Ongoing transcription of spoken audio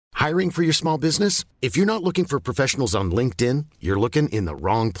Hiring for your small business? If you're not looking for professionals on LinkedIn, you're looking in the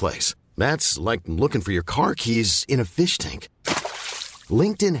wrong place. That's like looking for your car keys in a fish tank.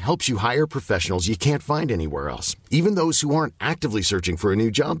 LinkedIn helps you hire professionals you can't find anywhere else, even those who aren't actively searching for a new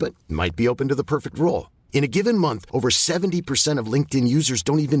job but might be open to the perfect role. In a given month, over 70% of LinkedIn users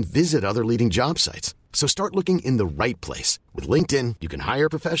don't even visit other leading job sites. So start looking in the right place. With LinkedIn, you can hire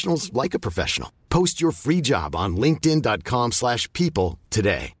professionals like a professional. Post your free job on linkedin.com/people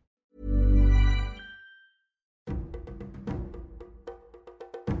today.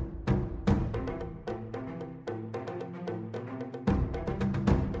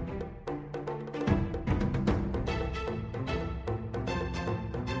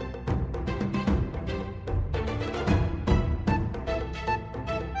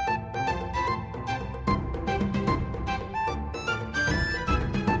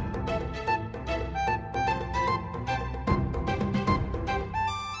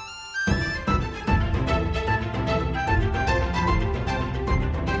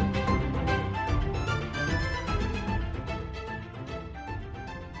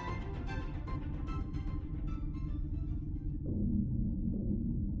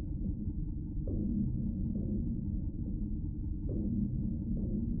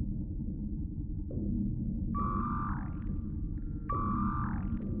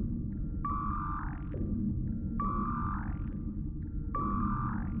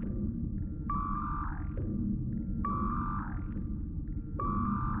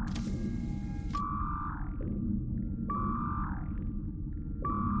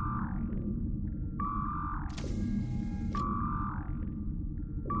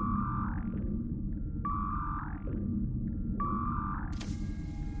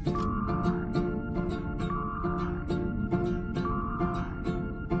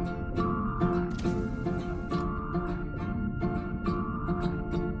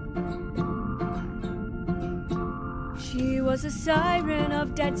 She was a siren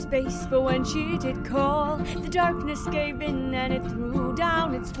of dead space, but when she did call, the darkness gave in and it threw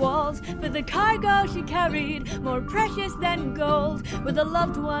down its walls. For the cargo she carried, more precious than gold, were the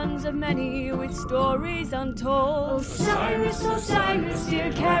loved ones of many with stories untold. Osiris,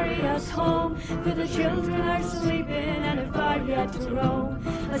 dear, carry us home, for the children are sleeping and have far yet to roam.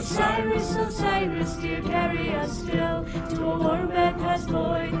 Osiris, dear, carry us still to a warm bed past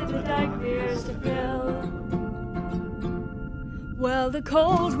void that the dark fears to fill. Well, the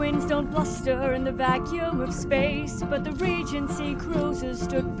cold winds don't bluster in the vacuum of space, but the Regency cruises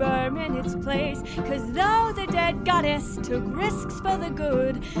stood firm in its place. 'Cause though the dead goddess took risks for the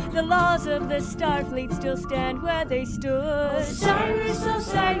good, the laws of the Starfleet still stand where they stood. Osiris,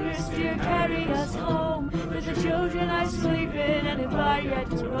 dear, carry us home, for the children are sleeping and have far yet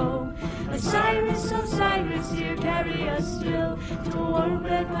to roam. Osiris, dear, carry us still to a warm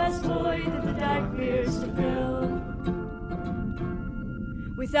bed past void that the dark fears to fill.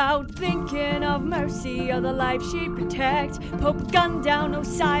 Without thinking of mercy or the life she'd protect, Pope gunned down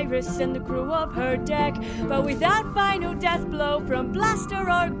Osiris and the crew of her deck. But without final death blow from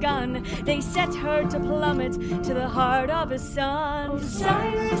blaster or gun, they set her to plummet to the heart of a sun.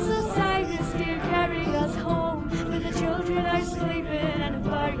 Osiris, dear, carry us home, for the children are sleeping and have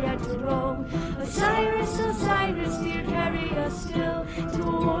far yet to roam. Osiris, dear, carry us still to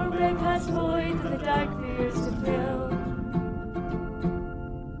a warm bed past void that the dark fears to fill.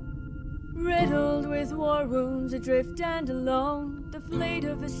 Riddled with war wounds, adrift and alone, the fleet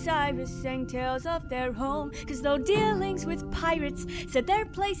of Osiris sang tales of their home. 'Cause though dealings with pirates set their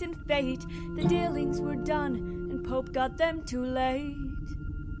place in fate, the dealings were done and Pope got them too late.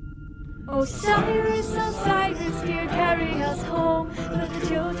 Osiris, dear, carry us home, for the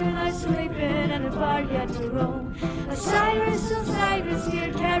children are sleeping and have far yet to roam. Osiris,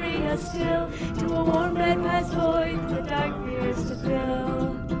 dear, carry us still to a warm bed past void the dark fears to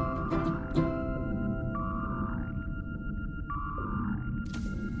fill.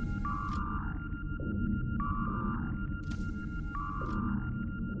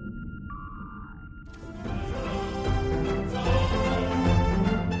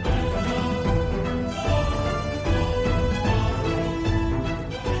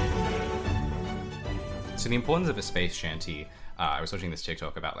 So the importance of a space shanty, I was watching this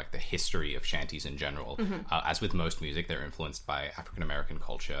TikTok about like the history of shanties in general. As with most music, they're influenced by African American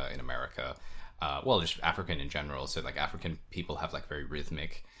culture in America. Well, just African in general. So like African people have like very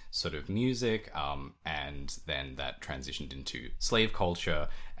rhythmic sort of music, and then that transitioned into slave culture,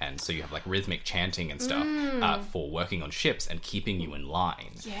 and so you have like rhythmic chanting and stuff for working on ships and keeping you in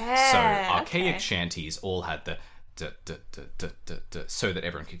line. Yeah. So archaic shanties all had the so that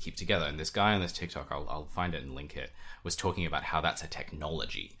everyone could keep together. And this guy on this TikTok, I'll find it and link it, was talking about how that's a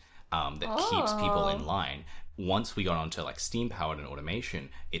technology. that keeps people in line. Once we got onto like steam powered and automation,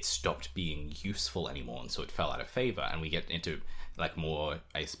 it stopped being useful anymore, and so it fell out of favor. And we get into like more,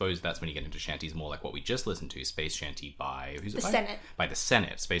 I suppose that's when you get into shanties more like what we just listened to, Space Shanty by Senate. By the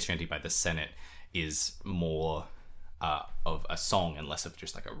Senate. Space Shanty by the Senate is more of a song and less of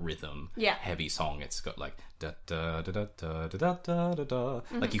just like a rhythm heavy song. It's got like da da da da da da da da da.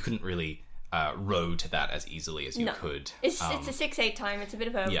 Like you couldn't really row to that as easily as you could. It's a 6/8 time. It's a bit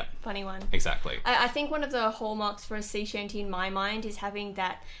of a funny one. Exactly. I think one of the hallmarks for a sea shanty in my mind is having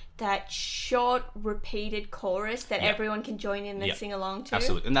that short repeated chorus that everyone can join in and sing along to.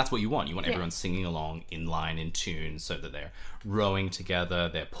 Absolutely. And that's what you want. You want everyone singing along in line, in tune, so that they're rowing together,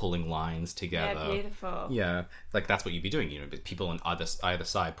 they're pulling lines together. Yeah, beautiful. Yeah, like that's what you'd be doing. You know, people on either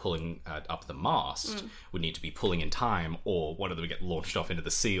side pulling up the mast would need to be pulling in time, or one of them would get launched off into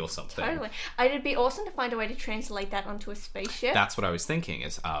the sea or something. Totally. It'd be awesome to find a way to translate that onto a spaceship. That's what I was thinking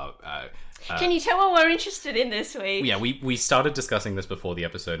is... Can you tell what we're interested in this week? Yeah, we started discussing this before the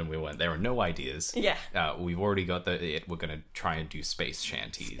episode and we went, there are no ideas. Yeah. We've already got we're going to try and do space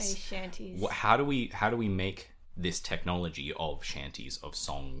shanties. Space shanties. How do we make this technology of shanties, of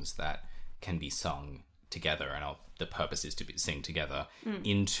songs that can be sung together, and the purpose is to sing together,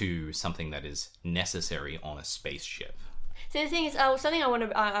 into something that is necessary on a spaceship? So the thing is, something I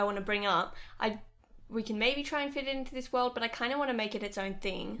want to bring up, we can maybe try and fit it into this world, but I kind of want to make it its own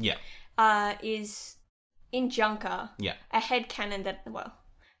thing. Yeah. Is in Junker. Yeah. A headcanon headcanon?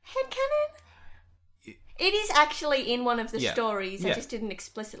 It is actually in one of the stories, I just didn't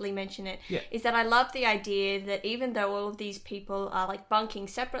explicitly mention it, is that I love the idea that even though all of these people are like bunking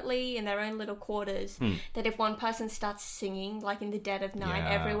separately in their own little quarters, that if one person starts singing, like in the dead of night,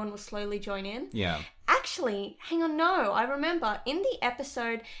 everyone will slowly join in. Yeah. Actually, hang on, no, I remember in the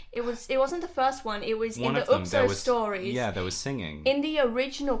episode, it wasn't the first one, it was in the Upso stories. Yeah, there was singing. In the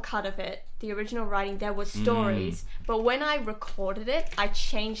original cut of it, the original writing, there was stories, but when I recorded it, I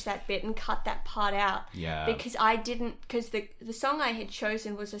changed that bit and cut that part out. Yeah. Because the song I had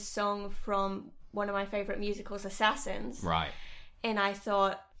chosen was a song from one of my favourite musicals, Assassins. Right. And I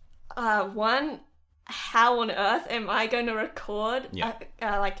thought, one, how on earth am I going to record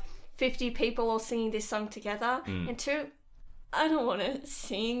like 50 people all singing this song together? And two, I don't want to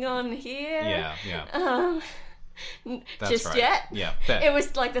sing on here. Yeah. That's just right. yet. Yeah, fair. It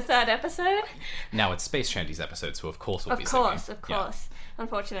was like the third episode. Now it's Space Shanties episode, so of course we'll be singing. Of course.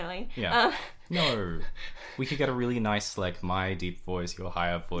 Unfortunately. Yeah. No. We could get a really nice, like, my deep voice, your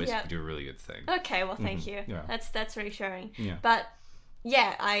higher voice. We could do a really good thing. Okay, well, thank you. Yeah. That's reassuring. Yeah. But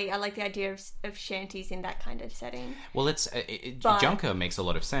yeah, I like the idea of shanties in that kind of setting. Well, Junker makes a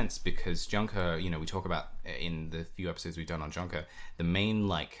lot of sense because Junker, we talk about in the few episodes we've done on Junker, the main,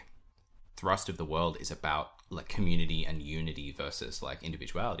 like, thrust of the world is about like community and unity versus like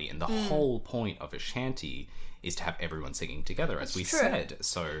individuality, and the whole point of a shanty is to have everyone singing together, as we said.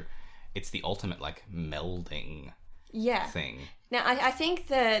 So it's the ultimate like melding thing. Now I think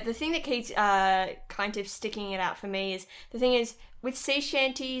the thing that keeps kind of sticking it out for me is with sea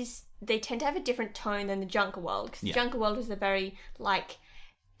shanties, they tend to have a different tone than the Junker world, because the Junker world is a very like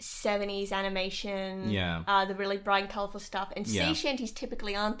 70s animation, the really bright and colourful stuff, and sea shanties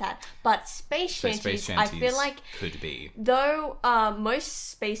typically aren't that, but space shanties I feel like could be, though most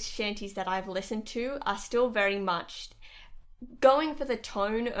space shanties that I've listened to are still very much going for the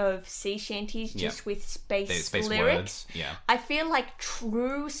tone of sea shanties, just with space lyrics. Words. Yeah. I feel like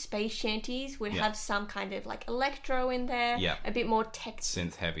true space shanties would have some kind of like electro in there, a bit more tech,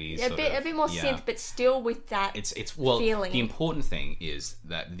 synth heavy, a bit more synth, but still with that feeling. The important thing is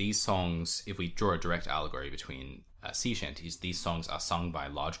that these songs, if we draw a direct allegory between sea shanties, these songs are sung by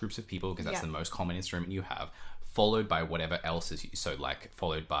large groups of people because that's the most common instrument you have, followed by whatever else is, so like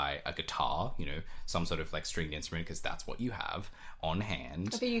followed by a guitar, some sort of like stringed instrument, because that's what you have on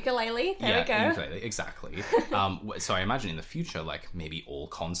hand. The ukulele, there we go. Ukulele, exactly. So I imagine in the future, like maybe all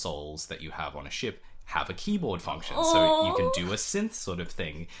consoles that you have on a ship have a keyboard function, so you can do a synth sort of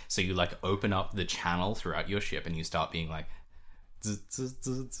thing. So you like open up the channel throughout your ship and you start being like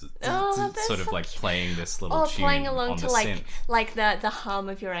sort of like playing this little tune playing along on to the like synth. like the hum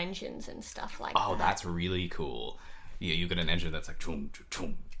of your engines and stuff like that. Oh, that's really cool. Yeah, you got an engine that's like chum,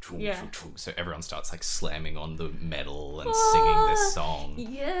 chum, chum, chum, chum. So everyone starts like slamming on the metal and singing this song.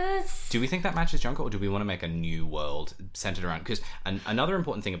 Yes. Do we think that matches Junker, or do we want to make a new world centered around? Because another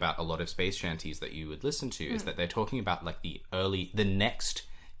important thing about a lot of space shanties that you would listen to is that they're talking about like the next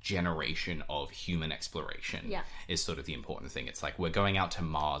generation of human exploration is sort of the important thing. It's like we're going out to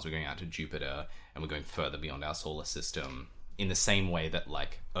Mars, we're going out to Jupiter, and we're going further beyond our solar system, in the same way that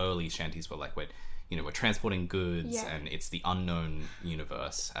like early shanties were like, we're transporting goods, Yeah. and it's the unknown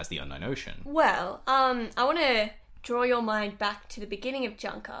universe as the unknown ocean. Well, I want to draw your mind back to the beginning of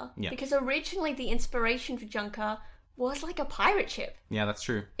Junker. Yeah. Because originally the inspiration for Junker was like a pirate ship. Yeah, that's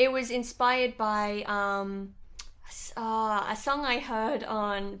true. It was inspired by a song I heard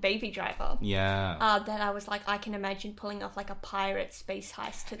on Baby Driver. Yeah. That I was like, I can imagine pulling off like a pirate space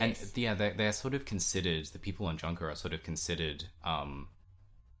heist to And this. yeah, they're sort of considered, the people on Junker are sort of considered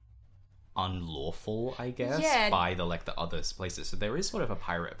unlawful, I guess, Yeah. by the other places. So there is sort of a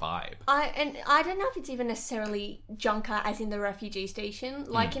pirate vibe. I don't know if it's even necessarily Junker as in the refugee station.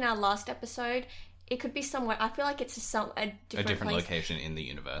 Like in our last episode, it could be somewhere. I feel like it's a different place. Location in the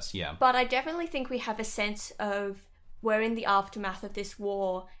universe, yeah. But I definitely think we have a sense of we're in the aftermath of this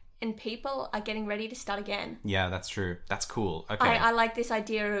war and people are getting ready to start again. Yeah, that's true. That's cool. Okay. I like this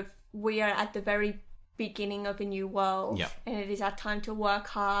idea of we are at the very beginning of a new world, Yeah. and it is our time to work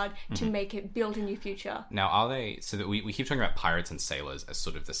hard to make it, build a new future. Now, are they, so that we keep talking about pirates and sailors as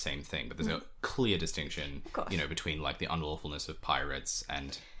sort of the same thing, but there's a clear distinction, course. between the unlawfulness of pirates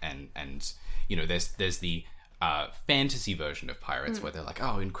and there's the fantasy version of pirates where they're like,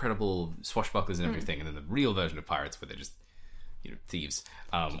 oh, incredible swashbucklers and everything, and then the real version of pirates where they're just thieves,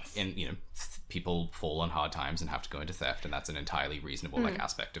 and people fall on hard times and have to go into theft, and that's an entirely reasonable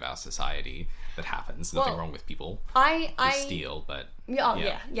aspect of our society that happens. Nothing wrong with people who steal, but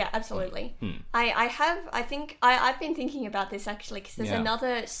yeah, absolutely. I've been thinking about this actually because there's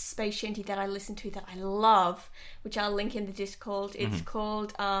another space shanty that I listen to that I love, which I'll link in the Discord. It's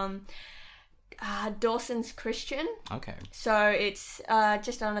called Dawson's Christian. Okay. So it's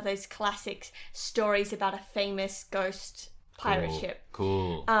just one of those classic stories about a famous ghost pirate ship.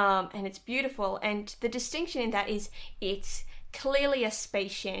 Cool. And it's beautiful. And the distinction in that is it's clearly a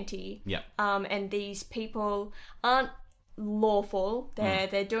space shanty. Yeah. And these people aren't lawful.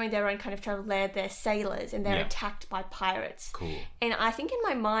 They're doing their own kind of travel. They're sailors and they're attacked by pirates. Cool. And I think in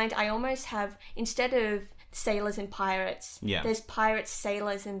my mind, I almost have, instead of sailors and pirates, there's pirates,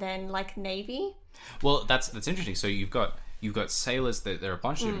 sailors, and then navy. Well, that's interesting. So you've got sailors. There are a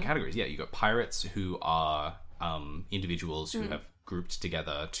bunch of different categories. Yeah, you've got pirates who are individuals who have grouped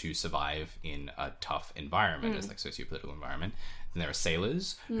together to survive in a tough environment, as socio-political environment. Then there are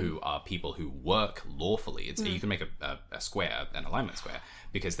sailors who are people who work lawfully. You can make a square, an alignment square,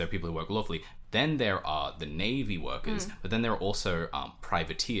 because there are people who work lawfully. Then there are the navy workers, but then there are also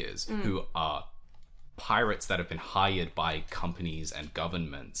privateers who are pirates that have been hired by companies and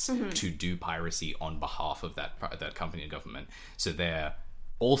governments to do piracy on behalf of that company and government. So they're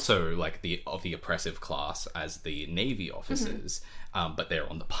also of the oppressive class as the navy officers, but they're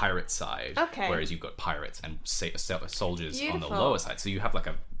on the pirate side. Okay. Whereas you've got pirates and soldiers on the Beautiful. lower side. So you have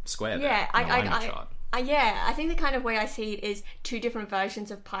a square there. Yeah, an alignment chart. I think the kind of way I see it is two different versions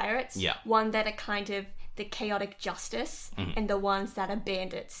of pirates. Yeah. One that are kind of the chaotic justice, and the ones that are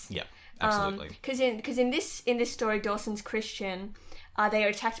bandits. Yeah, absolutely. Because in this story, Dawson's Christian, they are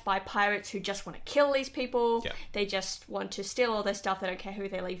attacked by pirates who just want to kill these people. Yeah. They just want to steal all their stuff. They don't care who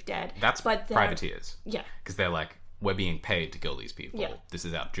they leave dead. That's privateers. Yeah. Because they're we're being paid to kill these people. Yeah. This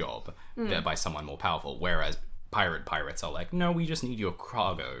is our job. They're by someone more powerful. Whereas pirates are no, we just need your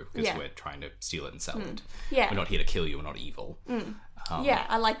cargo because we're trying to steal it and sell it. Yeah. We're not here to kill you. We're not evil. Yeah,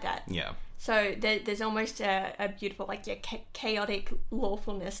 I like that. Yeah. So there's almost a beautiful, chaotic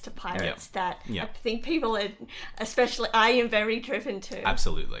lawfulness to pirates that I think people are, especially I am very driven to.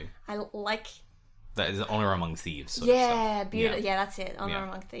 Absolutely. I like... That is honor among thieves sort of stuff. Beautiful. Yeah, that's it. Honor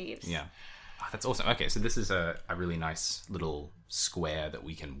among thieves. Yeah. Oh, that's awesome. Okay, so this is a really nice little square that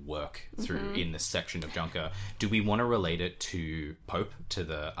we can work through in this section of Junker. Do we want to relate it to Pope, to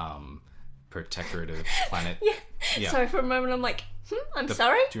the Protectorate of Planet? Yeah. So for a moment I'm like, I'm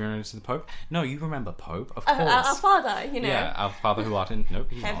sorry? Do you remember the Pope? No, you remember Pope, of course. Our Father, Yeah, our Father who art in... Nope,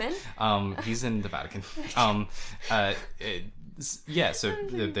 he's Heaven. not. He's in the Vatican. So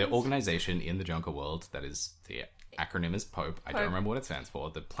the organization in the Junker world, that is, the acronym is Pope. I don't remember what it stands for.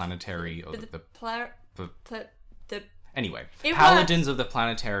 The planetary... or Anyway, Paladins of the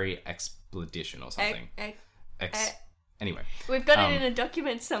Planetary Expedition or something. Anyway. We've got it in a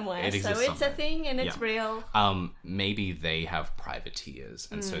document somewhere, it so it's somewhere. a thing and it's real. Maybe they have privateers,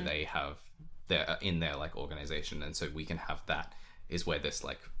 and so they're in their organization, and so we can have that is where this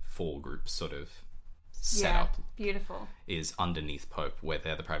 4 groups sort of set up. Beautiful. Is underneath Pope, where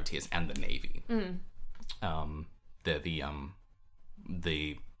they're the privateers and the navy. They're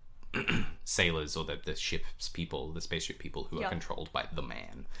the sailors or the ship's people, the spaceship people who are controlled by the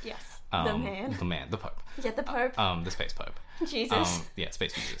man. Yes. The man. The man, the Pope. Yeah, the Pope. The space Pope. Jesus.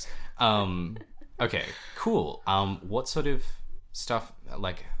 Space Jesus. Okay, cool. What sort of stuff,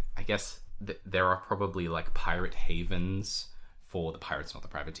 I guess there are probably like pirate havens for the pirates, not the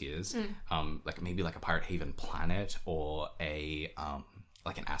privateers. Like maybe like a pirate haven planet, or a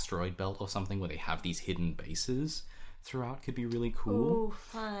like an asteroid belt or something where they have these hidden bases throughout. Could be really cool. Ooh,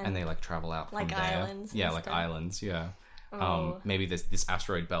 fun. And they like travel out from Like there. islands. Yeah, and like stuff. islands. Yeah. Maybe this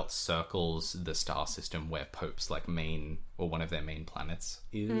asteroid belt circles the star system where Pope's like main, or one of their main planets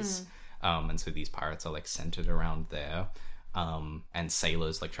is. And so these pirates are like centered around there. And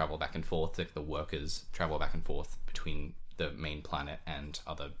sailors like travel back and forth. Like the workers travel back and forth between the main planet and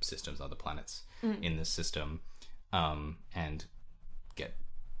other systems, other planets in this system, and get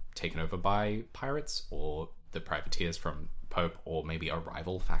taken over by pirates or the privateers from Pope, or maybe a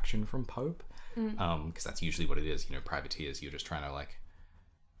rival faction from Pope. Because that's usually what it is, you know, privateers, you're just trying to like,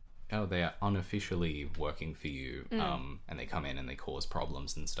 oh, they are unofficially working for you, and they come in and they cause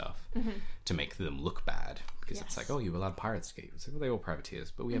problems and stuff to make them look bad, because it's like, oh, you allowed pirates to escape. It's like, well, they're all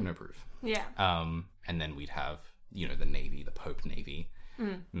privateers, but we have no proof. Yeah. And then we'd have, you know, the Navy, the Pope Navy.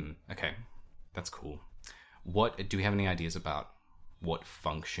 Okay, that's cool. What do we have any ideas about what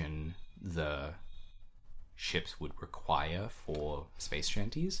function the ships would require for space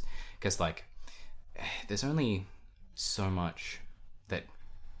shanties? Because like, there's only so much that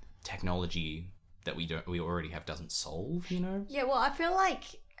technology that we already have doesn't solve, you know? Yeah, well, I feel like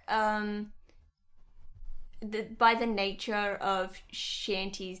by the nature of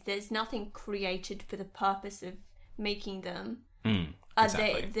shanties, there's nothing created for the purpose of making them.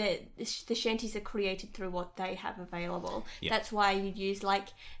 Exactly. The shanties are created through what they have available. Yeah. That's why you'd use like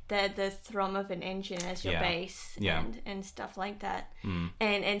the thrum of an engine as your base, and stuff like that,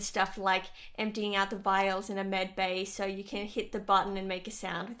 and stuff like emptying out the vials in a med bay so you can hit the button and make a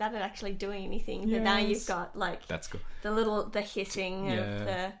sound without it actually doing anything. But now you've got like that's cool. the hissing of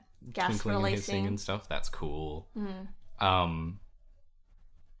the gas Twinkling and releasing hissing and stuff. That's cool.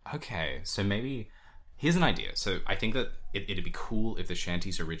 Okay, so maybe here's an idea. So I think that it'd be cool if the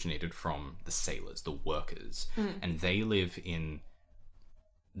shanties originated from the sailors, the workers, and they live in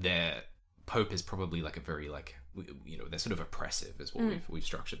their Pope is probably like a very like, you know, they're sort of oppressive is what we've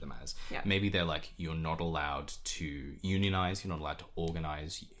structured them as. Yeah. Maybe they're like, you're not allowed to unionize, you're not allowed to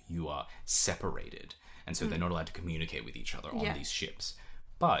organize, you are separated, and so they're not allowed to communicate with each other on these ships.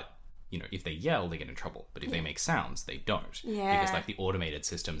 But you know, if they yell, they get in trouble. But if they make sounds, they don't. Yeah. Because like the automated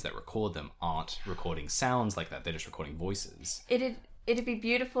systems that record them aren't recording sounds like that. They're just recording voices. It'd be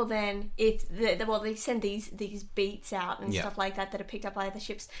beautiful then if they send these beats out and stuff like that are picked up by other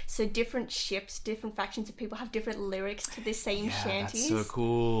ships. So different ships, different factions of people have different lyrics to the same shanties. That's so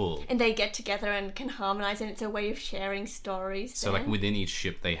cool. And they get together and can harmonize, and it's a way of sharing stories. So like within each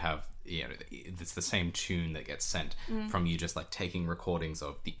ship, they have, you know, it's the same tune that gets sent from you just like taking recordings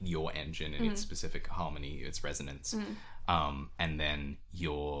of your engine and its specific harmony, its resonance. And then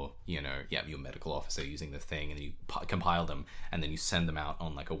your medical officer using the thing, and you compile them, and then you send them out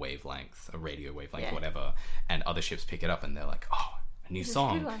on like a wavelength, a radio wavelength, whatever, and other ships pick it up and they're like, oh, a new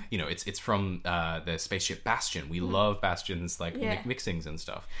song. You know, it's from the spaceship Bastion. We love Bastion's like mixings and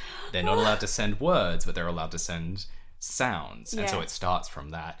stuff. They're not allowed to send words, but they're allowed to send sounds, and so it starts from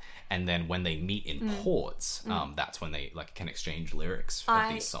that. And then when they meet in ports, that's when they like can exchange lyrics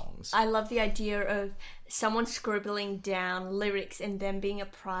of these songs. I love the idea of someone scribbling down lyrics and them being a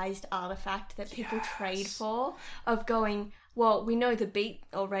prized artifact that people trade for. Of going, well, we know the beat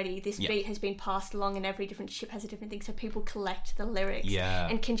already. This beat has been passed along, and every different ship has a different thing. So people collect the lyrics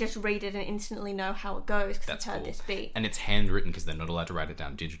and can just read it and instantly know how it goes because they've heard this beat. And it's handwritten because they're not allowed to write it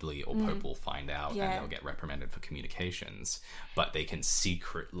down digitally, or Pope will find out and they'll get reprimanded for communications. But they can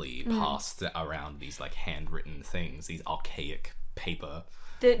secretly pass around these like handwritten things, these archaic paper.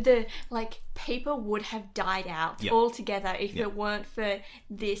 The like paper would have died out altogether if it weren't for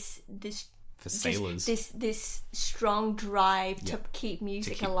this for sailors, this strong drive to keep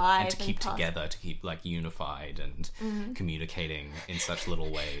music alive and to keep together, to keep like unified and communicating in such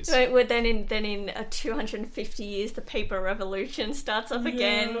little ways. So then in 250 years, the paper revolution starts up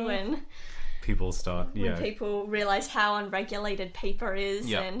again when people start when people realize how unregulated paper is.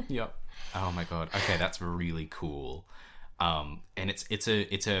 Yep. Oh my god. Okay, that's really cool. And it's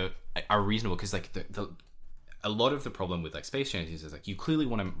a reasonable, because like the a lot of the problem with like space shanties is like you clearly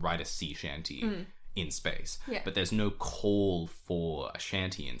want to write a sea shanty in space, but there's no call for a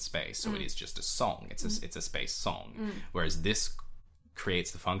shanty in space, so it is just a song. It's a space song. Whereas this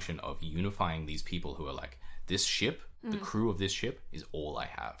creates the function of unifying these people who are like, this ship, the crew of this ship is all I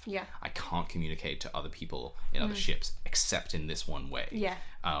have. I can't communicate to other people in other ships except in this one way.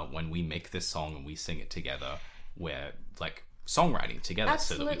 When we make this song and we sing it together, we're like songwriting together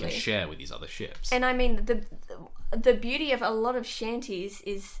so that we can share with these other ships. And I mean, the beauty of a lot of shanties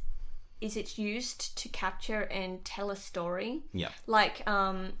is it's used to capture and tell a story. Yeah. Like,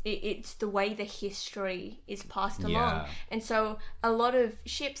 it's the way the history is passed along. And so a lot of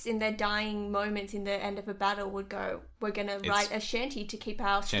ships in their dying moments in the end of a battle would go, we're going to write a shanty to keep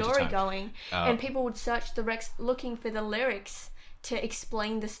our story going. And people would search the wrecks looking for the lyrics to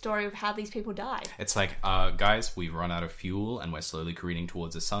explain the story of how these people died. It's like, guys, we've run out of fuel and we're slowly careening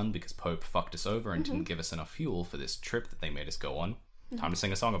towards the sun because Pope fucked us over and didn't give us enough fuel for this trip that they made us go on. Time to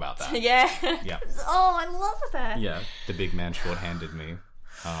sing a song about that. Yeah. Oh, I love that. Yeah, the big man short-handed me.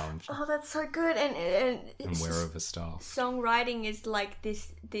 Oh, that's so good. And wearer of a star. Songwriting is like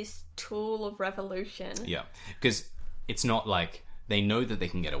this tool of revolution. Yeah, because it's not like they know that they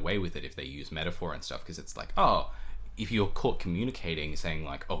can get away with it if they use metaphor and stuff, because it's like, if you're caught communicating, saying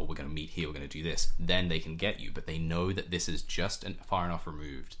like, oh, we're going to meet here, we're going to do this, then they can get you. But they know that this is just far enough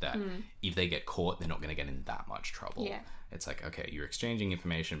removed that if they get caught, they're not going to get in that much trouble. Yeah. It's like, okay, you're exchanging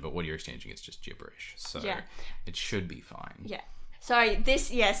information, but what you're exchanging is just gibberish. So it should be fine. Yeah. Sorry,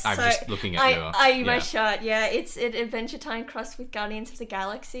 yes. I'm just looking at my shirt. Yeah, it's an Adventure Time crossed with Guardians of the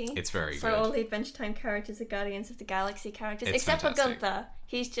Galaxy. It's very good. So all the Adventure Time characters are Guardians of the Galaxy characters, it's except fantastic. for Gunther.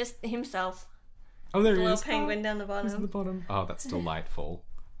 He's just himself. Oh, there he is. The little penguin down the bottom. He's at the bottom. Oh, that's delightful.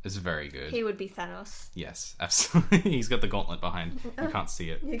 It's very good. He would be Thanos. Yes, absolutely. He's got the gauntlet behind. You can't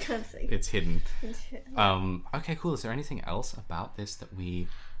see it. You can't see. It's hidden. Okay, cool. Is there anything else about this that we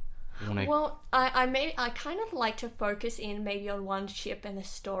want to... Well, I kind of like to focus in maybe on one ship and the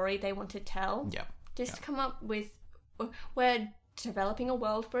story they want to tell. Yeah. Just to come up with... We're developing a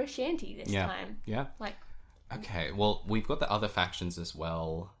world for a shanty this time. Yeah. Like... Okay, well, we've got the other factions as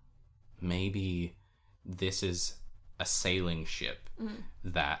well. Maybe this is a sailing ship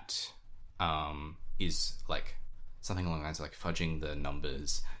that is like something along the lines of like fudging the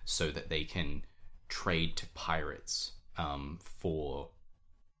numbers so that they can trade to pirates for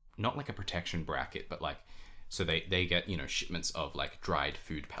not like a protection bracket, but like so they get, you know, shipments of like dried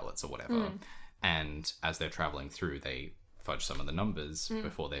food pellets or whatever, and as they're traveling through they fudge some of the numbers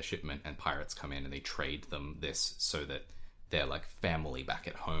before their shipment, and pirates come in and they trade them this so that their like family back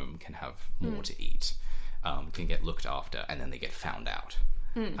at home can have more to eat, can get looked after, and then they get found out.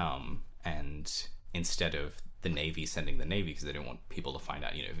 And instead of the Navy sending the Navy, because they don't want people to find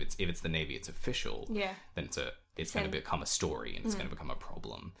out, you know, if it's the Navy, it's official. Yeah. Then it's going to become a story and it's going to become a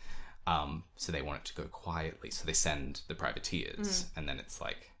problem. So they want it to go quietly. So they send the privateers, and then it's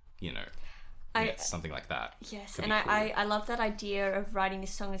like, you know, something like that. Yes, and I love that idea of writing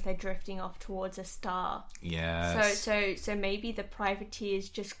this song as they're drifting off towards a star. Yes. So maybe the privateers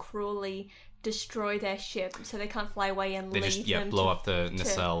just cruelly destroy their ship so they can't fly away and they leave just them blow up the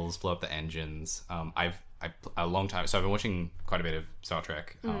nacelles, blow up the engines. I've a long time, so I've been watching quite a bit of Star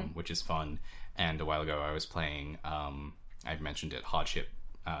Trek, which is fun. And a while ago I was playing, I've mentioned it, Hard Space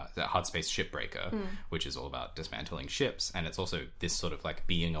Shipbreaker, which is all about dismantling ships, and it's also this sort of like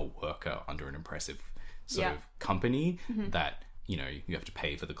being a worker under an impressive sort of company that, you know, you have to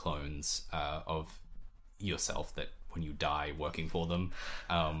pay for the clones of yourself that when you die working for them,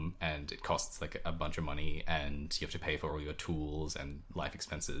 and it costs like a bunch of money, and you have to pay for all your tools and life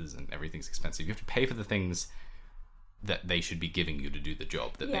expenses, and everything's expensive. You have to pay for the things that they should be giving you to do the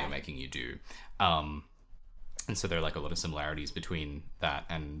job that they're making you do. And so there are like a lot of similarities between that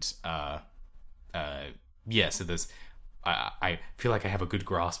and so there's I feel like I have a good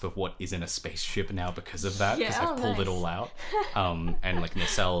grasp of what is in a spaceship now because of that, because I've pulled it all out. And like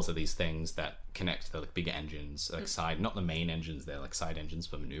nacelles are these things that connect to the like bigger engines, like not the main engines, they're like side engines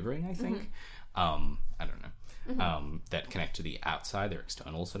for maneuvering, I think. I don't know. That connect to the outside, they're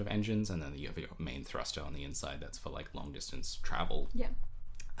external sort of engines, and then you have your main thruster on the inside that's for like long distance travel.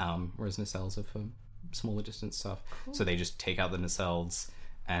 Whereas nacelles are for smaller distance stuff. So they just take out the nacelles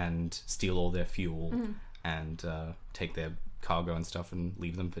and steal all their fuel and take their cargo and stuff and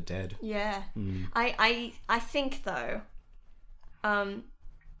leave them for dead. I think though,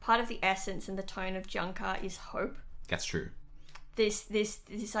 part of the essence and the tone of Junker is hope. That's true.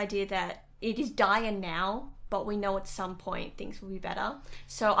 This idea that it is dire now, but we know at some point things will be better.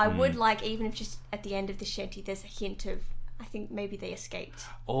 So I would like, even if just at the end of the shanty there's a hint of, I think maybe they escaped,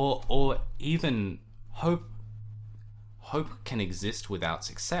 or even hope can exist without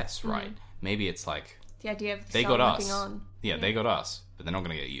success, right? Maybe it's like the idea of they got us. On. Yeah, they got us, but they're not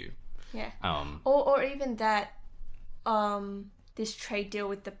going to get you. Yeah. Or even that this trade deal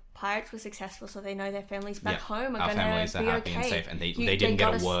with the pirates was successful, so they know their families back home are going to be happy and safe, and they didn't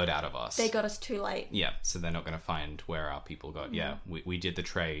get a word out of us. They got us too late. Yeah, so they're not going to find where our people got. Yeah, we did the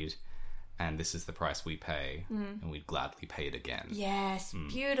trade, and this is the price we pay, and we'd gladly pay it again. Yes,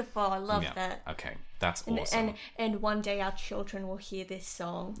 beautiful. I love that. Okay, that's awesome. And one day our children will hear this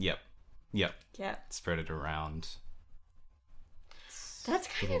song. Yep. Yep. Yeah. Spread it around. That's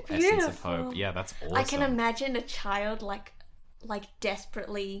kind of Essence beautiful. of hope. Yeah, that's awesome. I can imagine a child like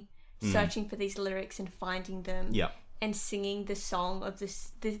desperately searching for these lyrics and finding them. Yep. And singing the song of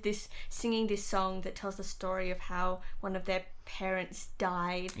this song that tells the story of how one of their parents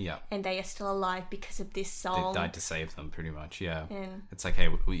died. Yeah. And they are still alive because of this song. They died to save them, pretty much. Yeah. And it's like, hey,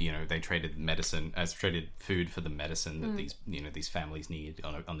 they traded traded food for the medicine that these families need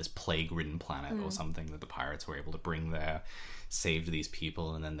on this plague-ridden planet or something that the pirates were able to bring there, saved these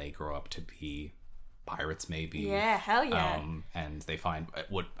people, and then they grow up to be pirates, maybe. Yeah, hell yeah. And they find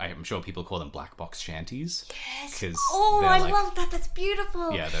what I'm sure people call them black box shanties. Yes. Oh, I love that. That's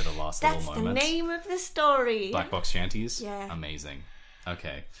beautiful. Yeah, they're the last little moments. That's the name of the story. Black box shanties? Yeah. Amazing.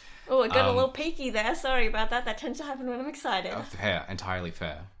 Okay. Oh, I got a little peaky there. Sorry about that. That tends to happen when I'm excited. Fair, entirely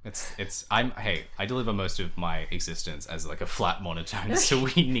fair. I deliver most of my existence as like a flat monotone, so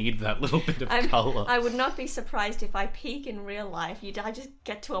we need that little bit of color. I would not be surprised if I peak in real life. I just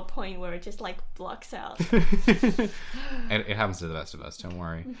get to a point where it just like blocks out. It happens to the best of us. Don't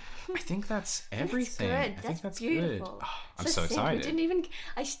worry. I think that's everything. That's good. I think that's beautiful. good. Oh, I'm so excited. Didn't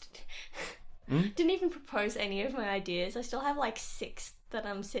even propose any of my ideas. I still have like 6 that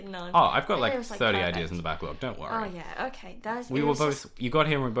I'm sitting on. Oh, I've got like 30 ideas in the backlog. Don't worry. Oh yeah, okay. You got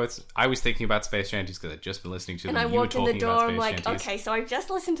here and we both. I was thinking about Space Shanties because I'd just been listening to them. And I you walked were in the talking door. about I'm like, Shanties. okay, so I've just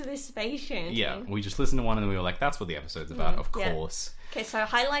listened to this Space Shanty. Yeah, we just listened to one and then we were like, that's what the episode's about. Of course. Okay, so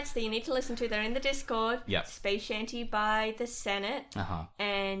highlights that you need to listen to. They're in the Discord. Yep. Space Shanty by the Senate. Uh-huh.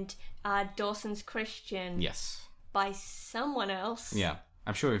 And Dawson's Christian. Yes. By someone else. Yeah,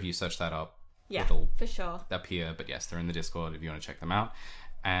 I'm sure if you search that up, yeah, it'll for sure appear. But yes, they're in the Discord if you want to check them out.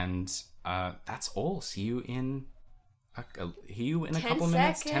 And that's all. See you in a couple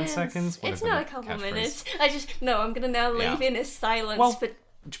minutes. 10 seconds. It's not a couple minutes. I'm gonna now leave in a silence for 2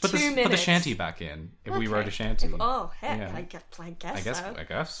 minutes. Put the shanty back in. If we wrote a shanty. Heck, I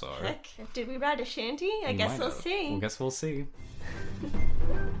guess so. Heck, did we write a shanty? I guess we'll see. I guess we'll see.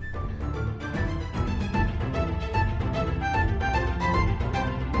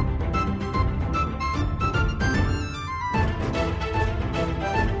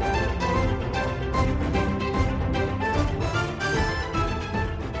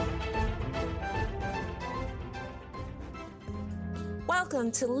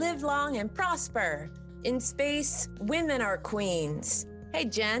 Welcome to Live Long and Prosper. In space, women are queens. Hey,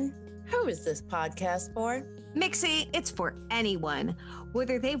 Jen, who is this podcast for? Mixie, it's for anyone.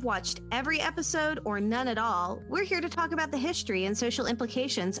 Whether they've watched every episode or none at all, we're here to talk about the history and social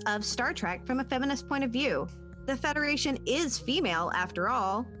implications of Star Trek from a feminist point of view. The Federation is female, after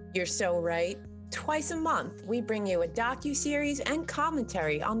all. You're so right. Twice a month, we bring you a docuseries and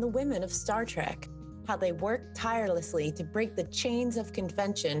commentary on the women of Star Trek. How they work tirelessly to break the chains of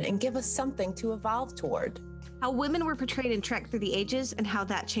convention and give us something to evolve toward. How women were portrayed in Trek through the ages and how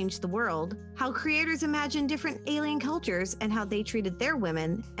that changed the world. How creators imagined different alien cultures and how they treated their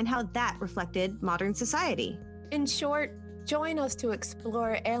women, and how that reflected modern society. In short, join us to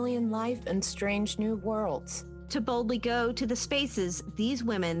explore alien life and strange new worlds. To boldly go to the spaces these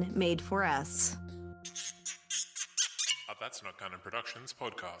women made for us. A That's Not Canon Productions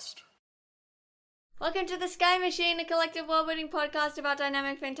podcast. Welcome to The Sky Machine, a collective world-building podcast about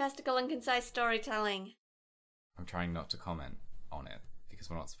dynamic, fantastical, and concise storytelling. I'm trying not to comment on it because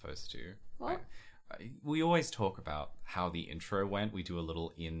we're not supposed to. What? We always talk about how the intro went. We do a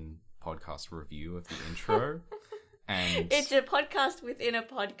little in-podcast review of the intro. And it's a podcast within a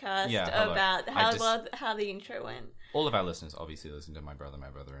podcast about how the intro went. All of our listeners obviously listen to My Brother,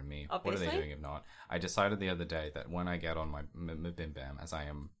 and Me. Obviously. What are they doing if not? I decided the other day that when I get on my Bim Bam, as I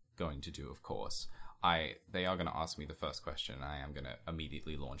am going to do, of course, they are going to ask me the first question, and I am going to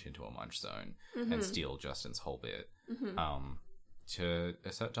immediately launch into a munch zone and steal Justin's whole bit to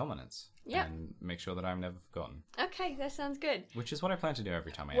assert dominance and make sure that I'm never forgotten. Okay, that sounds good. Which is what I plan to do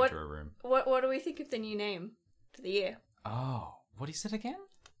every time I enter a room. What do we think of the new name for the year? Oh, what is it again?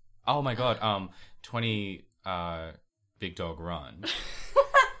 Oh my god, 20 Big Dog Run.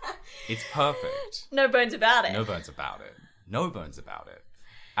 It's perfect. No bones about it. No bones about it.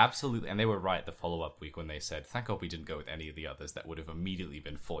 Absolutely. And they were right the follow-up week when they said, thank God we didn't go with any of the others that would have immediately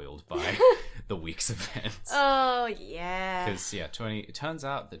been foiled by the week's events. Oh, yeah. Because, it turns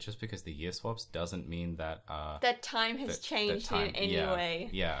out that just because the year swaps doesn't mean that... that time has changed in any way.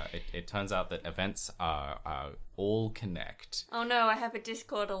 Yeah, it turns out that events are all connect. Oh no, I have a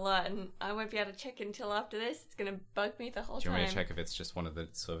Discord alert and I won't be able to check it until after this. It's going to bug me the whole time. Do you want me to check if it's just one of the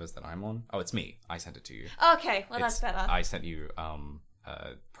servers that I'm on? Oh, it's me. I sent it to you. Okay, well that's better. I sent you...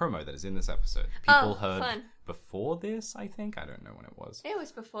 promo that is in this episode. People heard fun. before this, I think. I don't know when it was. It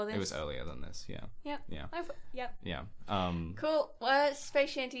was before this. It was earlier than this, yeah. Yep. Yeah. Yep. Yeah. Cool.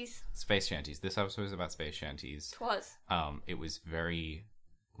 Space Shanties. Space Shanties. This episode was about Space Shanties. Twas. It was very...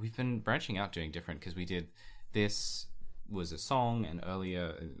 We've been branching out doing different, because we did... This was a song, and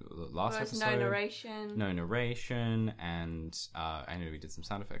earlier, last episode... No narration, and I know we did some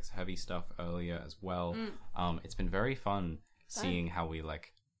sound effects, heavy stuff earlier as well. It's been very fun seeing how we,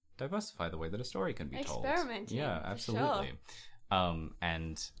 like, diversify the way that a story can be told. Experimenting. Yeah, absolutely. Sure.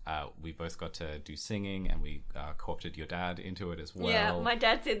 And we both got to do singing, and we co-opted your dad into it as well. Yeah, my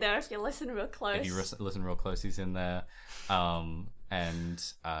dad's in there if you listen real close. If you listen real close, he's in there. And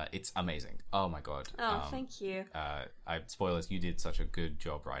it's amazing. Oh my god. Oh, thank you. Spoilers, you did such a good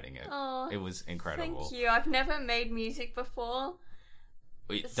job writing it. Oh, it was incredible. Thank you. I've never made music before.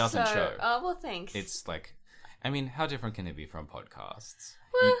 It doesn't show. Oh, well, thanks. It's like, I mean, how different can it be from podcasts?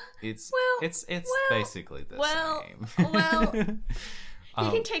 Well, it's basically the same. Well, you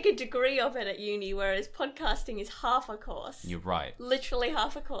can take a degree of it at uni, whereas podcasting is half a course. You're right. Literally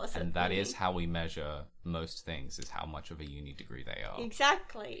half a course. And that is how we measure most things, is how much of a uni degree they are.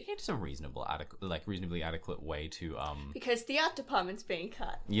 Exactly. It's a reasonably adequate way to because the art department's being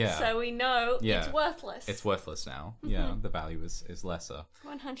cut. Yeah. So we know it's worthless. It's worthless now. Yeah, the value is lesser.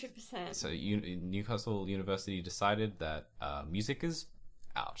 100%. So Newcastle University decided that music is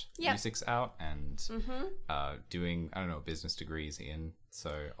out. Yep. Music's out, and doing, I don't know, business degrees in.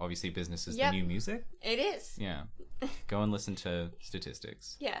 So obviously business is the new music. It is. Yeah. Go and listen to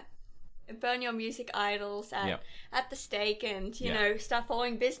statistics. Yeah. Burn your music idols at the stake, and, you know, start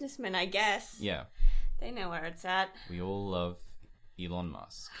following businessmen, I guess. Yeah. They know where it's at. We all love Elon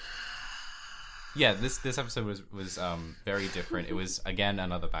Musk. Yeah, this episode was very different. It was, again,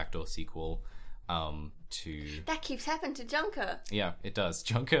 another backdoor sequel to... That keeps happening to Junker. Yeah, it does.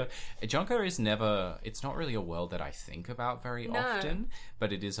 Junker is never... It's not really a world that I think about very often,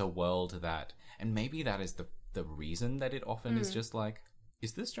 but it is a world that... And maybe that is the reason that it often is just like,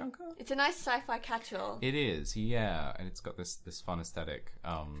 is this Junker? It's a nice sci-fi catch-all. It is, yeah. And it's got this fun aesthetic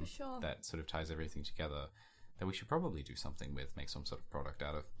For sure. that sort of ties everything together that we should probably do something with, make some sort of product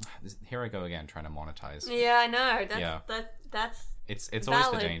out of. Here I go again, trying to monetize. Yeah, I know. That's It's valid.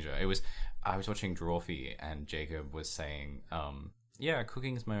 always the danger. I was watching Drawfee, and Jacob was saying,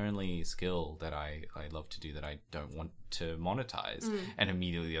 cooking is my only skill that I love to do that I don't want to monetize. And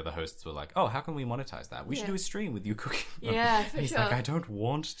immediately the other hosts were like, oh, how can we monetize that? We should do a stream with you cooking. Yeah, for He's sure. like, I don't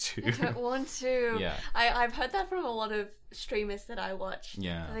want to. I don't want to. Yeah. I've heard that from a lot of streamers that I watch.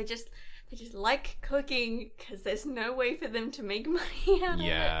 Yeah. They just like cooking because there's no way for them to make money out of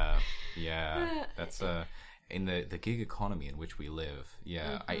it. Yeah. That's in the gig economy in which we live.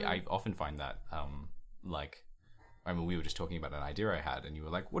 Yeah, I often find that we were just talking about an idea I had, and you were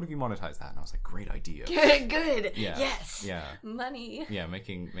like, what if you monetize that? And I was like, great idea. Good. Yeah. Yes. Yeah. Money. Yeah,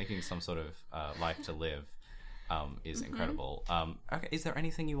 making some sort of life to live is incredible. Okay, is there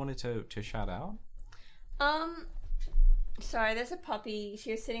anything you wanted to shout out? Sorry, there's a puppy.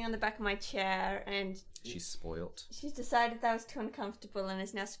 She was sitting on the back of my chair, and She's spoilt. she's decided that was too uncomfortable and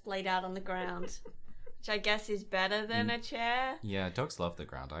is now splayed out on the ground, which I guess is better than a chair. Yeah, dogs love the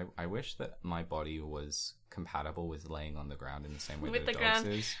ground. I wish that my body was compatible with laying on the ground in the same way With that the a dog's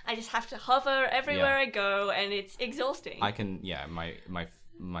ground, is. I just have to hover everywhere I go, and it's exhausting. I can,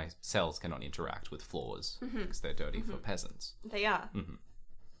 my cells cannot interact with floors because they're dirty for peasants. They are.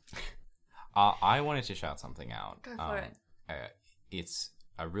 I wanted to shout something out. Go for it. It's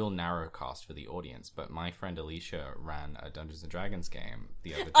a real narrow cast for the audience, but my friend Alicia ran a Dungeons & Dragons game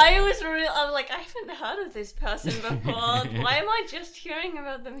the other day. I'm like, I haven't heard of this person before. Why am I just hearing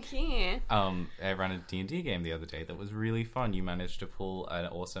about them here? I ran a D&D game the other day that was really fun. You managed to pull an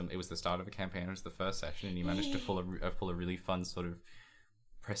awesome... It was the start of a campaign. It was the first session, and you managed to pull a really fun sort of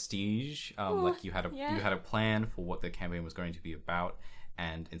prestige. Like you had a plan for what the campaign was going to be about,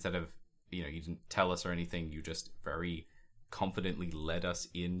 and instead of, you didn't tell us or anything, you just very confidently led us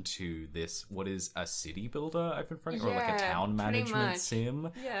into this, what is a city builder I've been running, or like a town management sim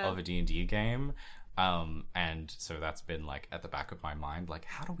of a D&D game. And so that's been like at the back of my mind, like,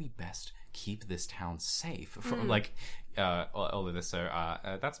 how do we best keep this town safe from all of this? So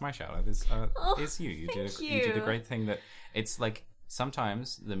that's my shout out is you. You did a great thing. That it's like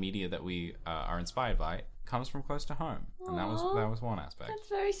sometimes the media that we are inspired by comes from close to home, and that was one aspect. That's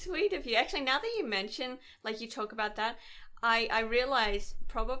very sweet of you. Actually, now that you mention, like, you talk about that, I realize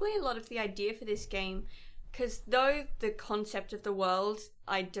probably a lot of the idea for this game, because though the concept of the world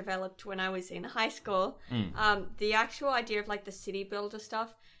I developed when I was in high school, the actual idea of like the city builder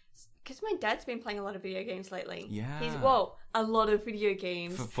stuff because my dad's been playing a lot of video games lately. Yeah. A lot of video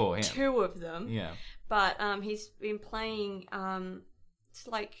games. For him. 2 of them. Yeah. But he's been playing, it's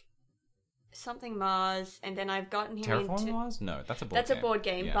like something Mars, and then I've gotten him Terraforming Mars? No, that's a board game. That's a board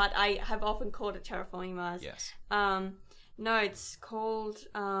game, Yeah. but I have often called it Terraforming Mars. Yes. No, it's called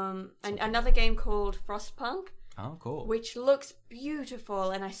another game called Frostpunk. Oh, cool. Which looks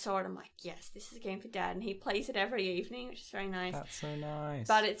beautiful, and I saw it. I'm like, yes, this is a game for Dad, and he plays it every evening, which is very nice. That's so nice.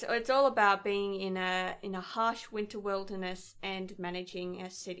 But it's all about being in a harsh winter wilderness and managing a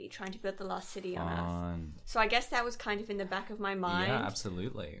city, trying to build the last city on Earth. So I guess that was kind of in the back of my mind. Yeah,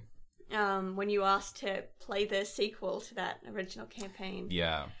 absolutely. When you asked to play the sequel to that original campaign.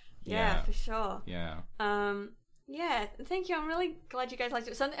 Yeah, for sure. Yeah. Yeah, thank you. I'm really glad you guys liked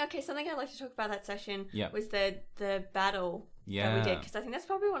it. Something I'd like to talk about that session was the battle that we did, because I think that's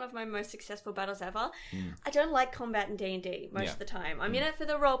probably one of my most successful battles ever. I don't like combat in D&D most of the time. I'm in it for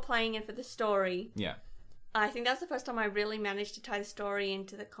the role playing and for the story. Yeah. I think that's the first time I really managed to tie the story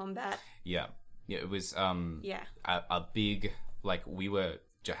into the combat. Yeah. Yeah, it was a big, like,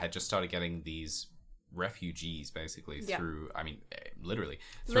 had just started getting these refugees basically through, I mean, literally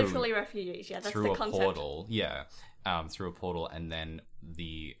refugees, that's through the a concept. portal, through a portal, and then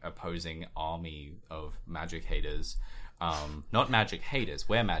the opposing army of magic haters, not magic haters,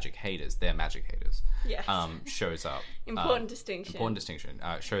 we're magic haters, they're magic haters, shows up. Important distinction.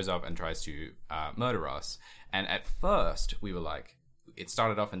 Shows up and tries to murder us. And at first we were like, it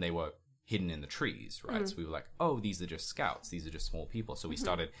started off and they were hidden in the trees, right? So we were like, oh, these are just scouts, these are just small people. So we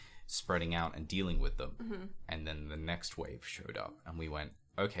started spreading out and dealing with them. And then the next wave showed up and we went,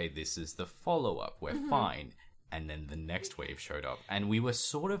 okay, this is the follow-up, we're fine. And then the next wave showed up and we were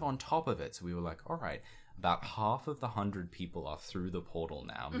sort of on top of it. So we were like, all right, about half of the 100 people are through the portal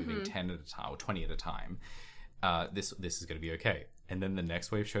now, moving 10 at a time or 20 at a time. This is going to be okay. And then the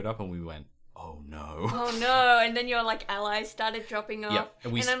next wave showed up and we went, oh no. And then your like allies started dropping off.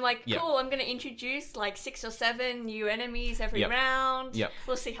 And I'm like, cool, I'm going to introduce like 6 or 7 new enemies every round.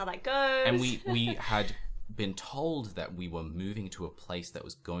 We'll see how that goes. And we had been told that we were moving to a place that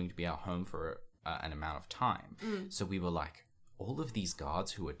was going to be our home for an amount of time. So we were like, all of these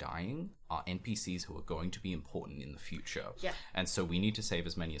guards who are dying are NPCs who are going to be important in the future. And so we need to save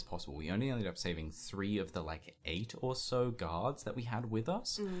as many as possible. We only ended up saving 3 of the like 8 or so guards that we had with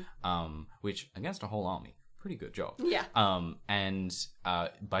us, which against a whole army, pretty good job. And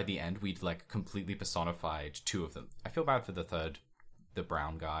by the end, we'd like completely personified 2 of them. I feel bad for the third, the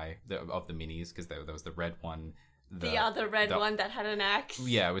brown guy of the minis, because there was the red one. The other red one that had an axe.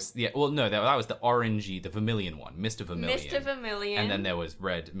 Yeah, it was. Yeah, well, no, that was the orangey, the vermilion one, Mr. Vermilion. Mr. Vermilion. And then there was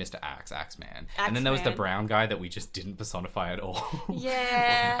red, Mr. Axeman. And then there was the brown guy that we just didn't personify at all.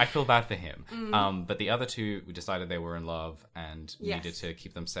 Yeah. I feel bad for him. But the other 2, we decided they were in love and needed to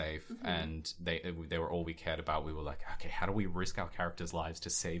keep them safe. And they were all we cared about. We were like, okay, how do we risk our characters' lives to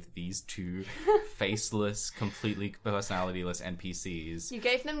save these 2 faceless, completely personalityless NPCs? You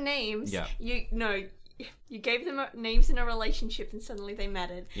gave them names. Yeah. You gave them names in a relationship and suddenly they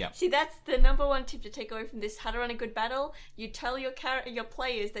mattered. See, that's the number one tip to take away from this, how to run a good battle. You tell your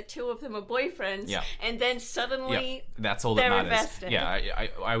players that 2 of them are boyfriends, and then suddenly that's all that matters. Invested.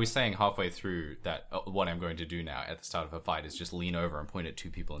 I was saying halfway through that what I'm going to do now at the start of a fight is just lean over and point at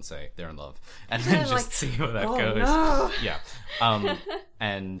 2 people and say, they're in love. And then just see where that goes. No.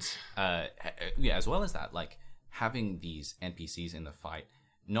 And as well as that, like having these NPCs in the fight,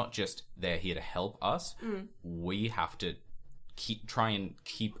 not just they're here to help us, we have to try and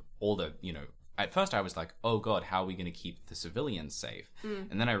keep all the, at first I was like, oh god, how are we going to keep the civilians safe?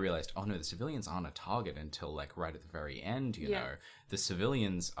 And then I realized, oh no, the civilians aren't a target until like right at the very end, you know. The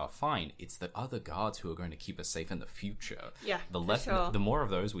civilians are fine. It's the other guards who are going to keep us safe in the future. The more of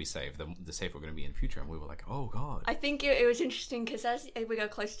those we save, the safer we're going to be in future. And we were like, oh god. I think it was interesting because as we got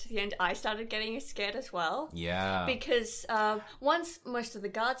closer to the end, I started getting scared as well. Because once most of the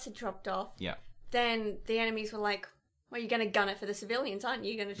guards had dropped off, then the enemies were like, well, you're going to gun it for the civilians, aren't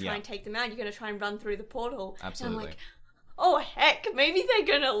you? You're going to try and take them out. You're going to try and run through the portal. Absolutely. And I'm like, oh, heck, maybe they're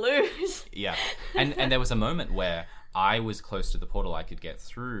going to lose. And there was a moment where I was close to the portal. I could get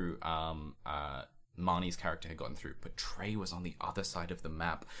through. Marnie's character had gotten through. But Trey was on the other side of the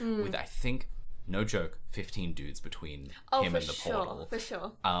map with, I think, no joke, 15 dudes between him and the portal. For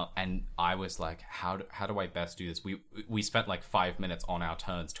sure. And I was like, how do I best do this? We spent like 5 minutes on our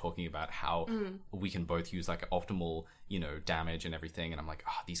turns talking about how we can both use like optimal, damage and everything. And I'm like,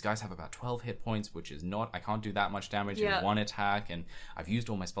 these guys have about 12 hit points, which is not, I can't do that much damage in one attack. And I've used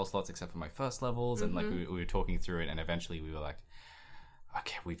all my spell slots except for my first levels. And like we were talking through it, and eventually we were like,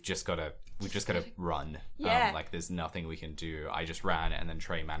 okay, we've just got to run. Yeah. Like there's nothing we can do. I just ran, and then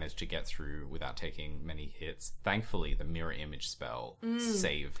Trey managed to get through without taking many hits. Thankfully, the mirror image spell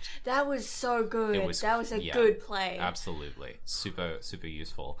saved. That was so good. That was a good play. Absolutely. Super, super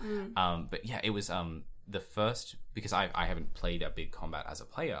useful. But yeah, it was the first, because I haven't played a big combat as a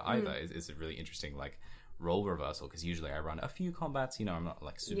player either, is a really interesting like role reversal, because usually I run a few combats, you know, I'm not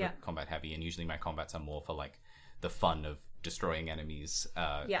like super combat heavy, and usually my combats are more for like the fun of destroying enemies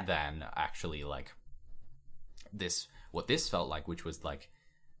than actually like what this felt like, which was like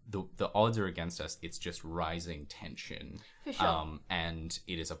the odds are against us. It's just rising tension. For sure. And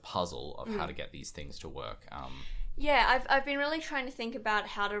it is a puzzle of how to get these things to work. Yeah, I've been really trying to think about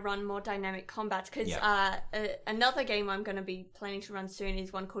how to run more dynamic combats, because another game I'm going to be planning to run soon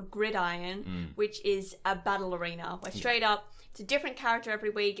is one called Gridiron, which is a battle arena where straight up it's a different character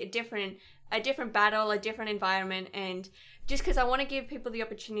every week, a different battle, a different environment, and just because I want to give people the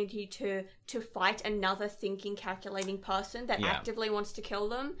opportunity to fight another thinking, calculating person that actively wants to kill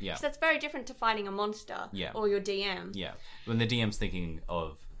them. Yeah. So that's very different to fighting a monster or your DM. Yeah. When the DM's thinking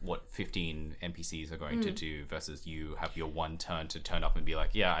of what 15 NPCs are going to do versus you have your one turn to turn up and be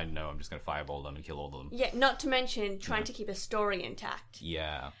like, yeah, I know, I'm just going to fireball them and kill all of them. Yeah, not to mention trying to keep a story intact.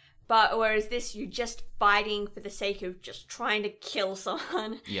 Yeah. But whereas this, you're just fighting for the sake of just trying to kill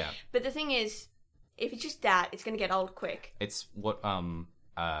someone. Yeah. But the thing is, if it's just that, it's going to get old quick. It's what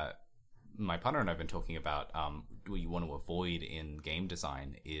my partner and I have been talking about. What you want to avoid in game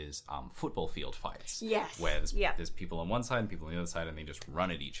design is football field fights. Yes. Where there's people on one side and people on the other side, and they just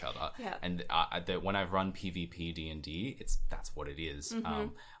run at each other. Yeah. And when I've run PvP D&D, that's what it is.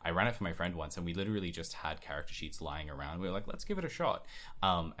 I ran it for my friend once, and we literally just had character sheets lying around. We were like, let's give it a shot.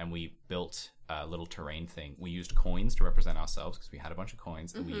 And we built a little terrain thing. We used coins to represent ourselves because we had a bunch of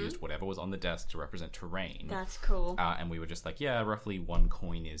coins, and we used whatever was on the desk to represent terrain. That's cool. And we were just like, yeah, roughly one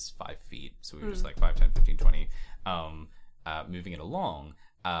coin is 5 feet. So we were just like 5, 10, 15, 20, moving it along.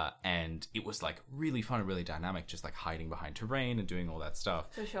 And it was like really fun and really dynamic, just like hiding behind terrain and doing all that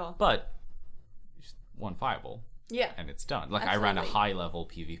stuff. For sure. But just one fireball. Yeah. And it's done. Like absolutely. I ran a high level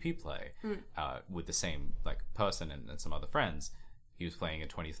PvP play with the same like person and some other friends. He was playing a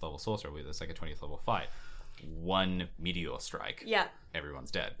 20th level sorcerer with us, like a 20th level fight. One meteor strike. Yeah.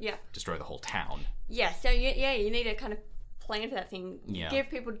 Everyone's dead. Yeah. Destroy the whole town. Yeah. So you need to kind of plan for that thing. Yeah. Give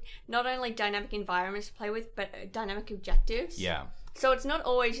people not only dynamic environments to play with, but dynamic objectives. Yeah. So it's not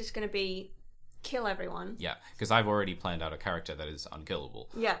always just going to be kill everyone. Yeah, because I've already planned out a character that is unkillable.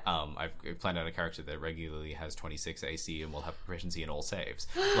 Yeah. I've planned out a character that regularly has 26 AC and will have proficiency in all saves.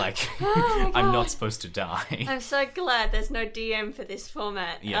 Like, I'm not supposed to die. I'm so glad there's no DM for this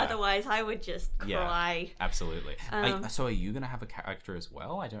format. Yeah. Otherwise, I would just cry. Yeah, absolutely. So are you going to have a character as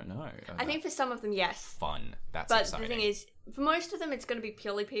well? I don't know. I think for some of them, yes. Fun. That's exciting. But the thing is, for most of them, it's going to be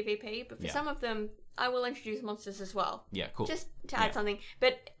purely PvP. But for some of them, I will introduce monsters as well. Yeah, cool. Just to add something.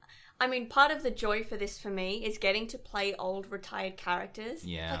 But I mean, part of the joy for this for me is getting to play old retired characters.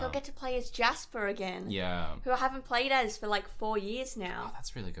 Yeah. Like, I'll get to play as Jasper again. Yeah. Who I haven't played as for like 4 years now. Oh,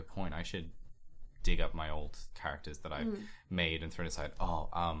 that's a really good point. I should dig up my old characters that I made and throw aside.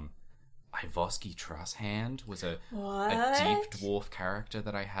 Ivoski Trusshand was a deep dwarf character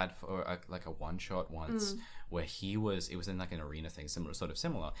that I had for a one-shot once where it was in like an arena thing, similar.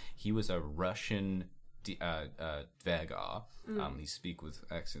 He was a Russian Dvergar. He speak with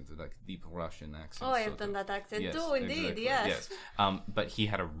accent, like deep Russian accent. Oh, I have done that accent too, indeed, exactly. Yes. But he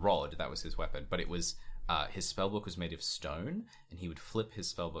had a rod, that was his weapon, but it was his spellbook was made of stone, and he would flip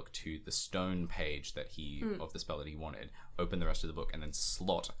his spellbook to the stone page that of the spell that he wanted, open the rest of the book, and then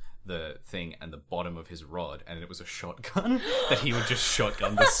slot the thing and the bottom of his rod, and it was a shotgun that he would just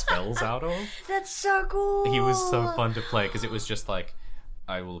shotgun the spells out of. That's so cool. He was so fun to play because it was just like,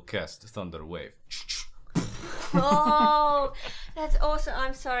 I will cast Thunder Wave. Oh, that's awesome.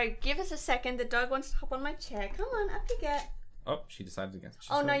 I'm sorry. Give us a second. The dog wants to hop on my chair. Come on, up you get. Oh, she decided against.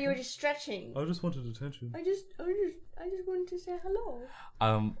 Oh no, you were just stretching. I just wanted attention. I just wanted to say hello.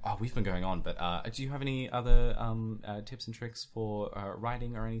 We've been going on, but do you have any other tips and tricks for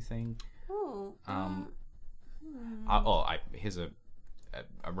writing or anything? Here's a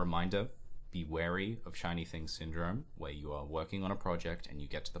reminder. Be wary of shiny thing syndrome, where you are working on a project and you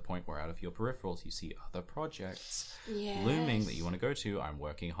get to the point where out of your peripherals you see other projects looming that you want to go to. I'm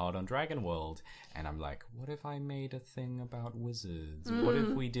working hard on Dragon World, and I'm like, what if I made a thing about wizards? What if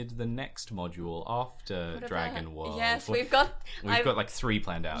we did the next module after Dragon World? Yes, we've got like 3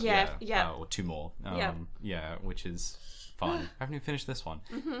 planned out. Yeah. Or 2 more. Which is fun. I haven't even finished this one.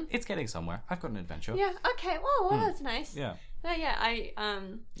 It's getting somewhere. I've got an adventure. Yeah. Okay. Well, that's nice. Yeah.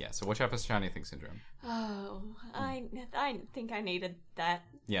 Yeah. So watch out for Shiny Thing Syndrome. Oh, I think I needed that.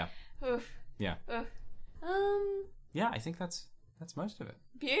 Yeah. Oof. Yeah. Oof. Yeah, I think that's most of it.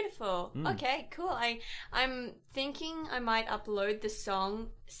 Beautiful. Okay, cool. I'm thinking I might upload the song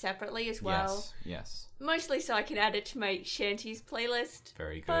separately as well. Yes. Mostly so I can add it to my Shanties playlist.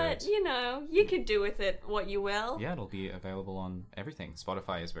 Very good. But, you can do with it what you will. Yeah, it'll be available on everything.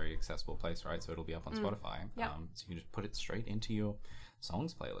 Spotify is a very accessible place, right? So it'll be up on Spotify. Yeah. So you can just put it straight into your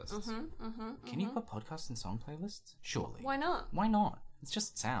songs playlists. Can you put podcasts in song playlists? Surely. Why not? Why not? It's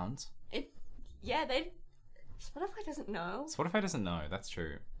just sounds. Spotify doesn't know. Spotify doesn't know. That's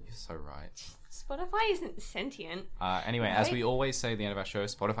true. You're so right. Spotify isn't sentient. Anyway, right? as we always say at the end of our show,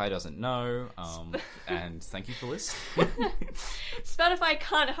 Spotify doesn't know. And thank you for listening. Spotify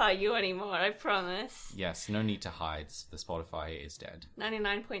can't hire you anymore, I promise. Yes, no need to hide. The Spotify is dead.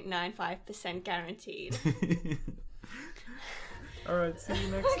 99.95% guaranteed. All right, see you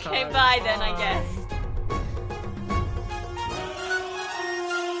next time. Okay, bye then, I guess.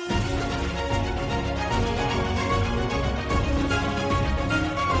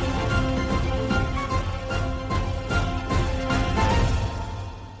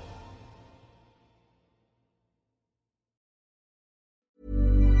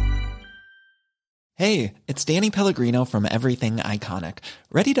 Hey, it's Danny Pellegrino from Everything Iconic.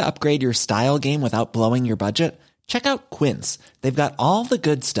 Ready to upgrade your style game without blowing your budget? Check out Quince. They've got all the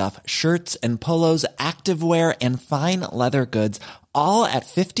good stuff, shirts and polos, activewear, and fine leather goods, all at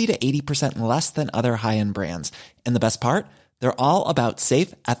 50 to 80% less than other high-end brands. And the best part? They're all about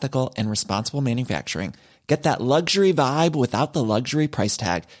safe, ethical, and responsible manufacturing. Get that luxury vibe without the luxury price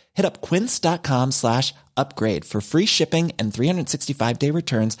tag. Hit up quince.com/upgrade for free shipping and 365-day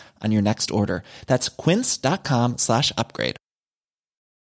returns on your next order. That's quince.com/upgrade.